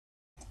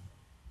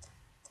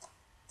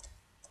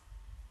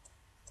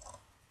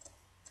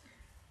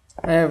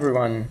Hi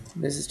everyone,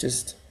 this is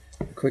just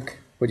a quick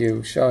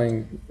video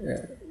showing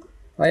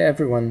hi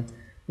everyone,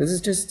 this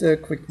is just a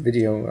quick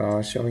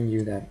video showing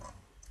you that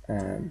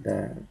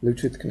the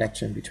Bluetooth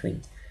connection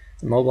between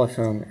the mobile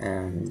phone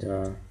and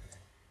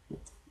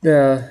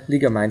the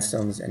Lego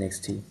Mindstorms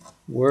NXT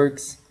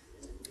works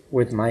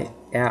with my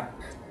app.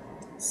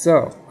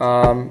 So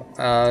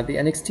the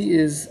NXT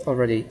is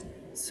already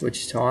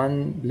switched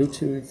on,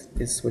 Bluetooth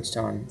is switched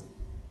on,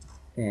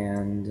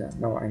 and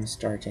now I'm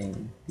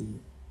starting the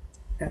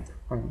app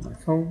on my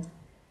phone,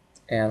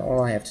 and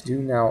all I have to do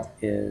now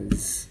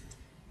is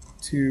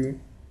to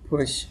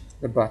push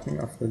the button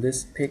of the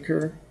list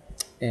picker,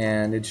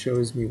 and it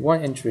shows me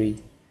one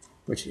entry,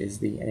 which is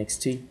the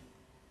NXT,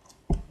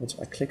 which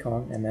I click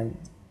on, and then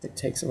it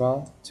takes a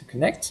while to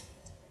connect,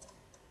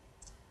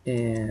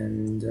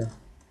 and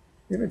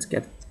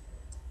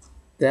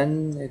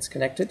then it's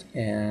connected,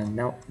 and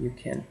now you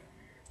can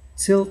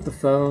tilt the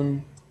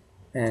phone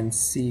and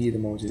see the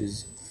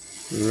motors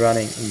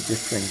running in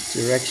different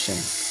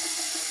directions.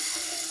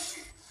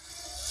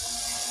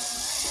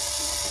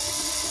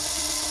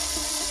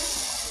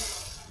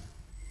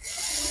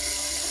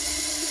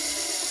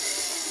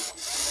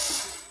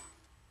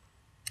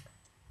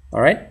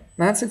 Alright,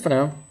 that's it for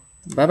now.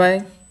 Bye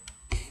bye.